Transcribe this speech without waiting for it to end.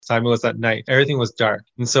time. It was at night. Everything was dark.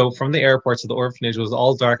 And so from the airport to the orphanage, it was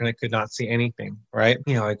all dark and I could not see anything, right?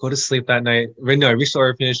 I go to sleep that night. No, I reach the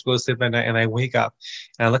orphanage, go to sleep that night, and I wake up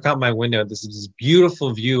and I look out my window. This is this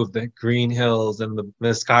beautiful view of the green hills and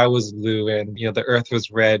the sky was blue and, the earth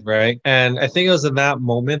was red, right? And I think it was in that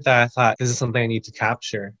moment that I thought, this is something I need to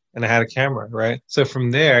capture. And I had a camera, right? So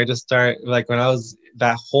from there, I just started, like when I was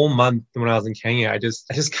that whole month when I was in Kenya, I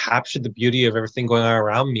just captured the beauty of everything going on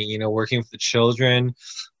around me, working with the children,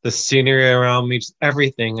 the scenery around me, just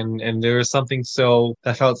everything. And there was something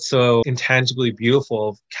that felt so intangibly beautiful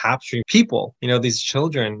of capturing people, these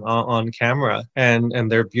children on camera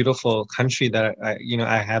and their beautiful country that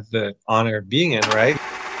I have the honor of being in, right?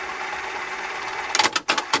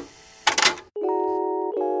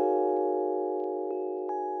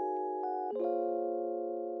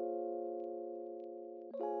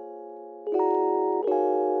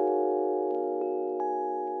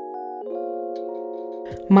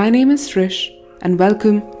 My name is Trish, and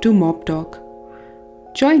welcome to Mob Talk.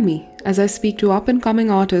 Join me as I speak to up-and-coming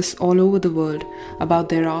artists all over the world about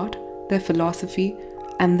their art, their philosophy,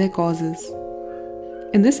 and their causes.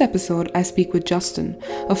 In this episode, I speak with Justin,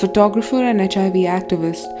 a photographer and HIV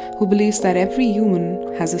activist who believes that every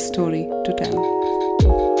human has a story to tell.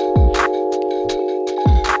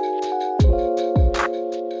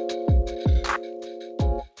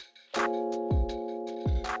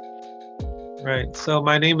 Right. So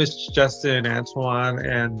my name is Justin Antoine,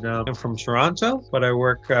 and I'm from Toronto, but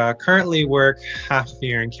I currently work half the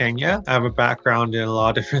year in Kenya. I have a background in a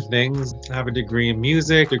lot of different things. I have a degree in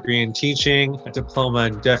music, degree in teaching, a diploma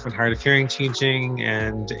in deaf and hard of hearing teaching,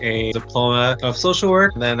 and a diploma of social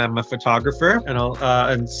work. And then I'm a photographer,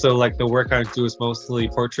 and so like the work I do is mostly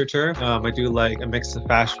portraiture. I do like a mix of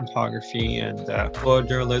fashion photography and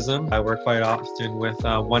photojournalism. I work quite often with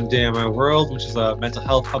One Day in My World, which is a mental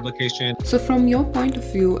health publication. So from your point of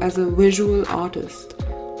view as a visual artist,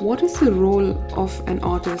 what is the role of an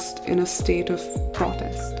artist in a state of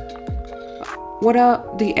protest? What are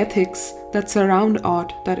the ethics that surround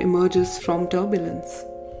art that emerges from turbulence?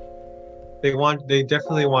 They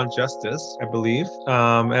definitely want justice, I believe.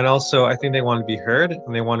 And also I think they want to be heard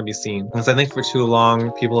and they want to be seen. Because I think for too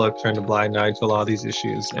long, people have turned a blind eye to a lot of these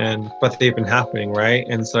issues, but they've been happening, right?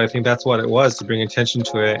 And so I think that's what it was, to bring attention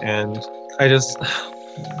to it. And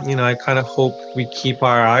I kind of hope we keep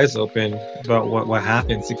our eyes open about what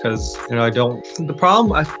happens, because, I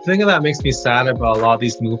think that makes me sad about a lot of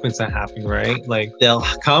these movements that happen, right? Like they'll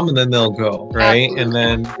come and then they'll go, right? Absolutely. And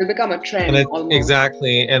then they become a trend.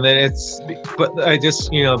 Exactly. And then but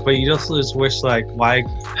you just wish, like, why?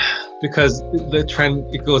 Because the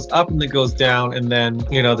trend, it goes up and it goes down, and then,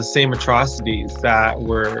 the same atrocities that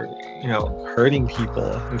were, hurting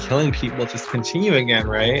people and killing people just continue again,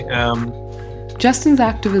 right? Justin's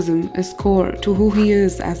activism is core to who he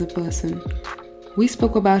is as a person. We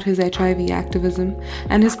spoke about his HIV activism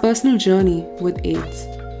and his personal journey with AIDS.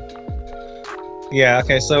 Yeah,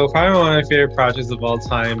 okay, so probably one of my favorite projects of all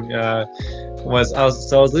time was I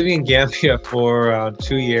was living in Gambia for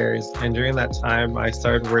 2 years, and during that time I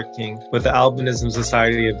started working with the Albinism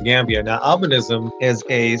Society of Gambia. Now, albinism is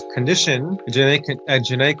a condition, a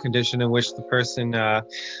genetic condition in which the person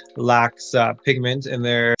lacks pigment in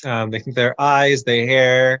their eyes, their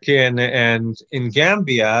hair, skin. And in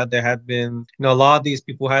Gambia, there had been, a lot of these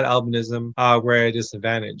people who had albinism were at a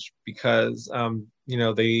disadvantage because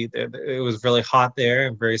it was really hot there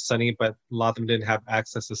and very sunny, but a lot of them didn't have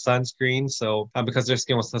access to sunscreen. So because their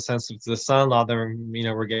skin was so sensitive to the sun, a lot of them,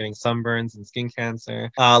 were getting sunburns and skin cancer.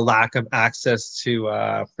 Lack of access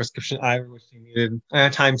to prescription ivory, which they needed.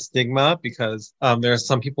 At a time, stigma, because there are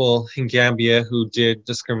some people in Gambia who did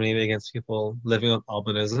discriminate against people living with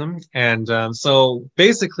albinism. And so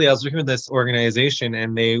basically, I was working with this organization,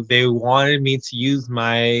 and they wanted me to use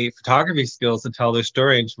my photography skills to tell their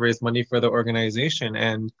story and to raise money for the organization.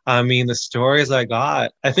 And I mean, the stories I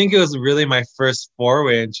got, I think it was really my first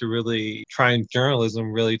foray into really trying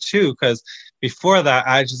journalism, really, too, because before that,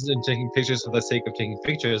 I just been taking pictures for the sake of taking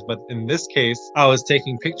pictures. But in this case, I was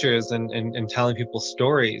taking pictures and telling people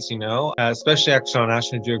stories, especially actually on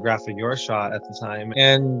National Geographic Your Shot at the time.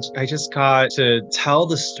 And I just got to tell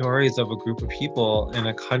the stories of a group of people in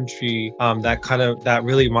a country that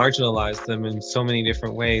really marginalized them in so many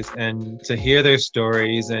different ways, and to hear their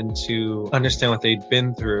stories and to understand what they'd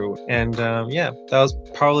been through. And that was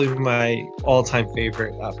probably my all-time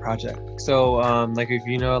favorite project. So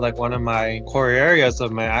if one of my core areas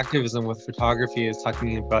of my activism with photography is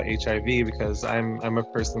talking about HIV, because I'm a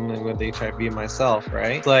person living with HIV myself,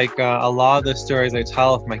 right? Like a lot of the stories I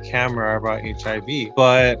tell with my camera are about HIV,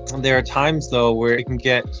 but there are times though where it can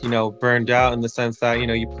get, burned out, in the sense that,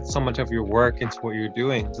 you put so much of your work into what you're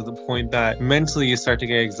doing to the point that mentally you start to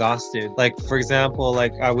get exhausted. Like, for example,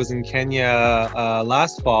 like I was in Kenya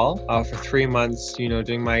last fall for 3 months,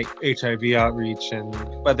 doing my HIV outreach. And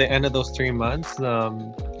by the end of those 3 months,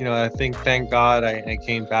 I think, thank God, I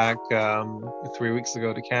came back 3 weeks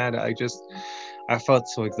ago to Canada. I felt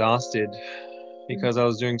so exhausted because I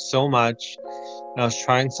was doing so much. I was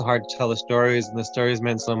trying so hard to tell the stories, and the stories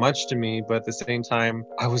meant so much to me. But at the same time,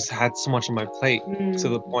 had so much on my plate to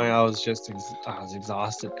the point I was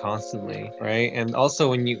exhausted constantly, right? And also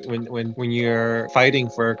when you're fighting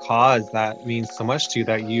for a cause that means so much to you,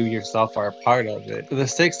 that you yourself are a part of it, the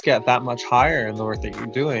stakes get that much higher in the work that you're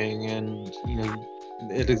doing. And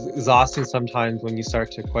it is exhausting sometimes when you start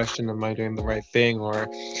to question, am I doing the right thing, or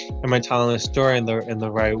am I telling a story in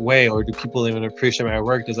the right way, or do people even appreciate my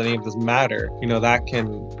work? Does any of this matter? That can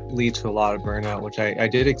lead to a lot of burnout, which I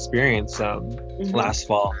did experience last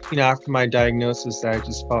fall. After my diagnosis, I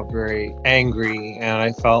just felt very angry, and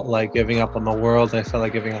I felt like giving up on the world. I felt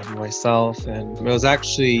like giving up on myself, and it was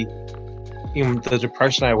actually the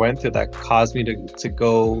depression I went through that caused me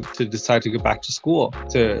to decide to go back to school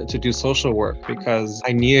to do social work, because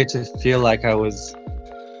I needed to feel like I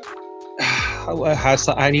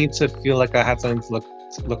need to feel like I had something to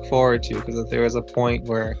look forward to, because there was a point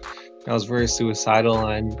where I was very suicidal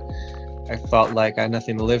and I felt like I had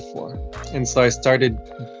nothing to live for. And so I started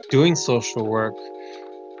doing social work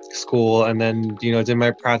school, and then did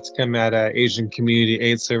my practicum at Asian Community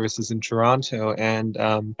Aid Services in Toronto. And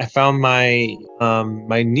I found my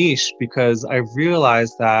niche, because I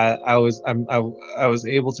realized that I was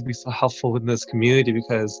able to be so helpful in this community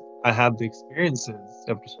because I had the experiences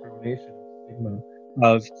of discrimination, stigma,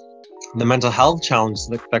 of the mental health challenges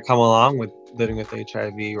that come along with living with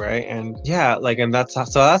HIV, right? And that's how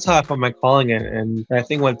I found my calling. And I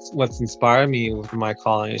think what's inspired me with my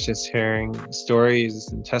calling is just hearing stories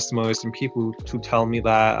and testimonies from people who tell me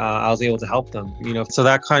that I was able to help them. So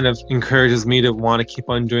that kind of encourages me to want to keep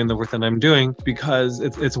on doing the work that I'm doing, because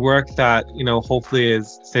it's work that hopefully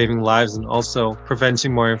is saving lives, and also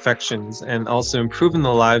preventing more infections, and also improving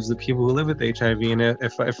the lives of people who live with HIV. And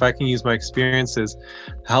if I can use my experiences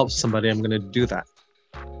to help somebody, I'm going to do that.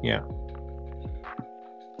 Yeah.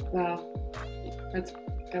 Wow,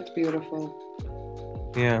 that's beautiful.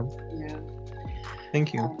 Yeah. Yeah.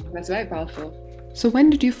 Thank you. That's very powerful. So when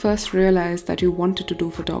did you first realize that you wanted to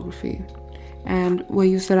do photography? And were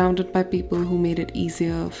you surrounded by people who made it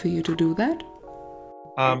easier for you to do that?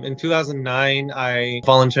 In 2009, I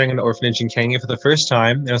volunteering in an orphanage in Kenya for the first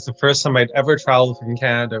time. It was the first time I'd ever traveled from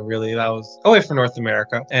Canada, really. That was away from North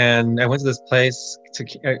America. And I went to this place to,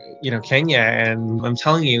 Kenya. And I'm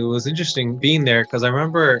telling you, it was interesting being there, because I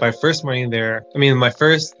remember my first morning there. when I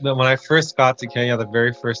first got to Kenya the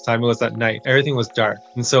very first time, it was at night. Everything was dark.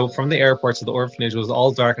 And so from the airport to the orphanage, it was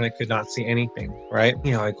all dark and I could not see anything, right?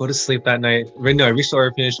 I go to sleep that night. I reach the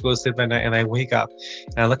orphanage, go to sleep that night, and I wake up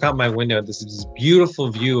and I look out my window. This is this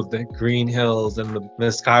beautiful view of the green hills, and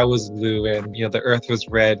the sky was blue, and the earth was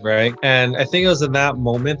red, right? And I think it was in that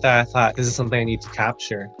moment that I thought, this is something I need to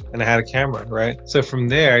capture, and I had a camera, right? So from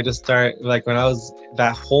there, I just started, like, when I was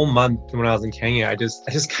that whole month when I was in Kenya, I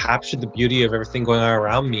just captured the beauty of everything going on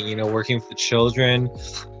around me, working with the children,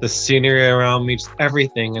 the scenery around me, just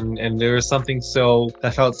everything. And there was something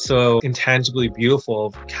that felt so intangibly beautiful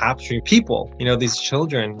of capturing people, these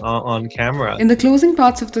children on camera. In the closing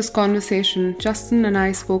parts of this conversation, Justin and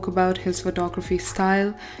I spoke about his photography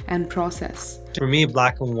style and process. For me,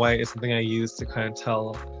 black and white is something I use to kind of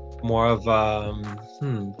tell more of, I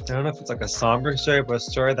don't know if it's like a somber story, but a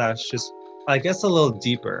story that's just, I guess, a little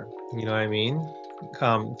deeper, you know what I mean?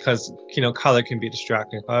 Because color can be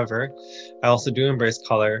distracting. However, I also do embrace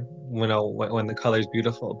color when the color is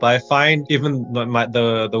beautiful. But I find even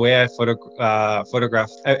the way I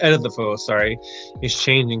edit the photo, is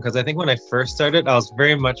changing. Because I think when I first started, I was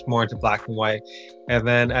very much more into black and white. And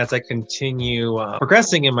then as I continue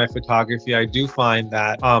progressing in my photography, I do find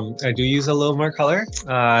that I do use a little more color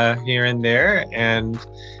here and there. And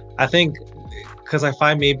I think, because I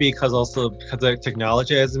find maybe because the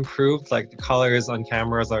technology has improved, like the colors on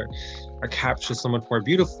cameras are captured so much more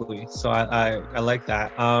beautifully. So I like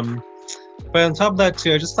that. But on top of that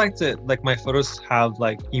too, I just like to, like, my photos have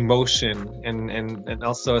like emotion and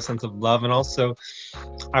also a sense of love. And also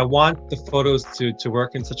I want the photos to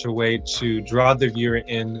work in such a way to draw the viewer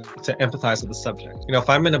in, to empathize with the subject. If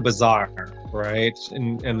I'm in a bazaar right?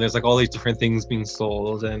 And there's like all these different things being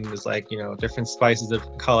sold, and there's like, different spices,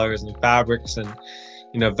 different colors and fabrics, and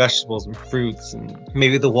vegetables and fruits, and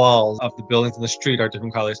maybe the walls of the buildings in the street are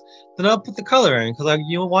different colors. Then I'll put the color in because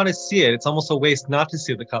you don't want to see it. It's almost a waste not to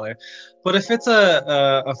see the color. But if it's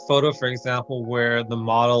a photo, for example, where the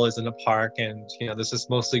model is in a park and this is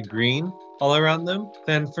mostly green all around them,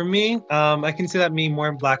 then for me, I can see that being more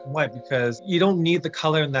in black and white because you don't need the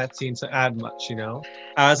color in that scene to add much.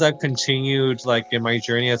 As I've continued like in my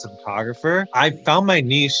journey as a photographer, I found my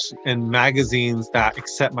niche in magazines that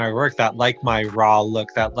accept my work, that like my raw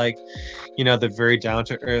look, that like the very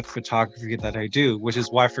down-to-earth photography that I do, which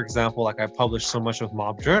is why, for example, like I publish so much with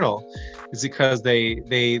Mob Journal, is because they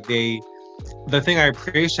the thing I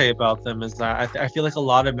appreciate about them is that I feel like a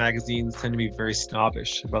lot of magazines tend to be very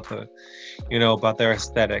snobbish about about their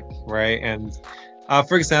aesthetic, right? And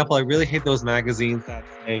for example, I really hate those magazines that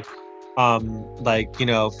say for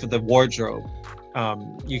the wardrobe,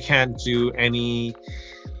 you can't do any,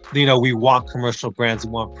 we want commercial brands,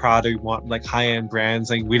 we want Prada, we want like high-end brands,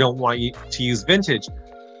 like we don't want you to use vintage.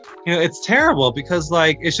 It's terrible because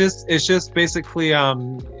like it's just basically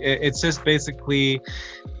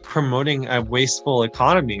promoting a wasteful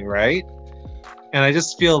economy, right? And I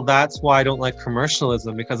just feel that's why I don't like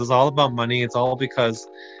commercialism, because it's all about money. It's all about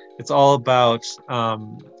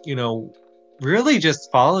really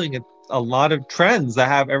just following a lot of trends that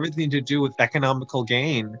have everything to do with economical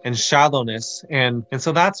gain and shallowness, and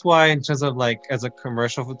so that's why, in terms of like as a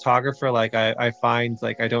commercial photographer, like I find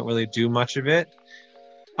like I don't really do much of it.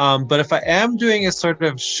 But if I am doing a sort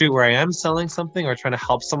of shoot where I am selling something or trying to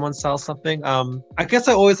help someone sell something, I guess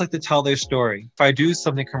I always like to tell their story. If I do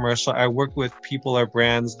something commercial, I work with people or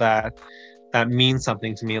brands that mean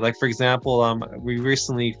something to me. Like, for example, we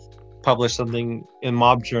recently published something in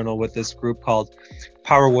Mob Journal with this group called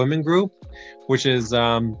Power Women Group, which is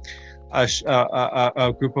a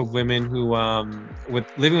group of women who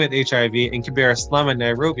living with HIV in Kibera slum in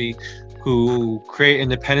Nairobi, who create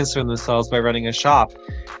independence for themselves by running a shop.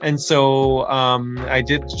 And so I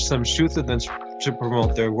did some shoots with them to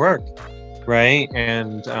promote their work, right?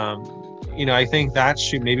 And I think that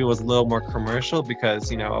shoot maybe was a little more commercial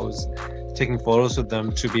because I was taking photos with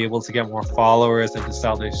them to be able to get more followers and to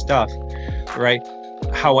sell their stuff, right?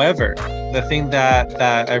 However, the thing that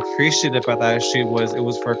I appreciated about that shoot was it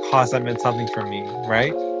was for a cause that meant something for me,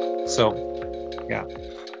 right? So, yeah.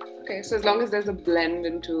 Okay, so as long as there's a blend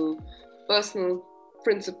into personal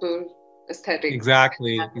principle, aesthetic.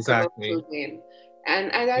 Exactly. And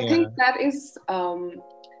I think that is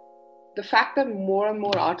the fact that more and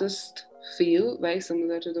more artists feel very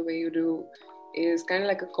similar to the way you do is kind of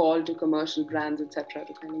like a call to commercial brands, etc.,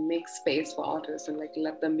 to kind of make space for artists and like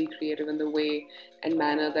let them be creative in the way and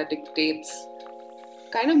manner that dictates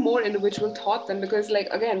kind of more individual thought than, because like,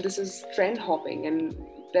 again, this is trend hopping, and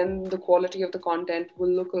then the quality of the content will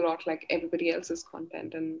look a lot like everybody else's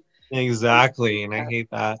content. And exactly, and I hate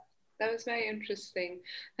that. That was very interesting.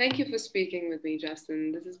 Thank you for speaking with me,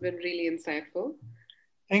 Justin. This has been really insightful.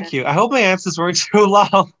 Thank you. I hope my answers weren't too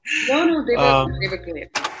long. No, they were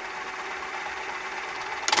great.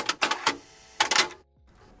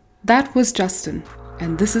 That was Justin,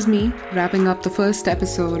 and this is me wrapping up the first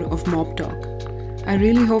episode of Mob Talk. I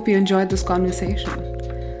really hope you enjoyed this conversation.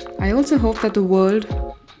 I also hope that the world,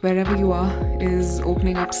 wherever you are, is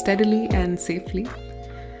opening up steadily and safely.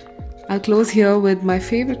 I'll close here with my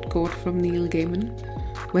favorite quote from Neil Gaiman: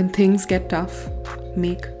 "When things get tough,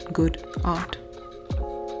 make good art."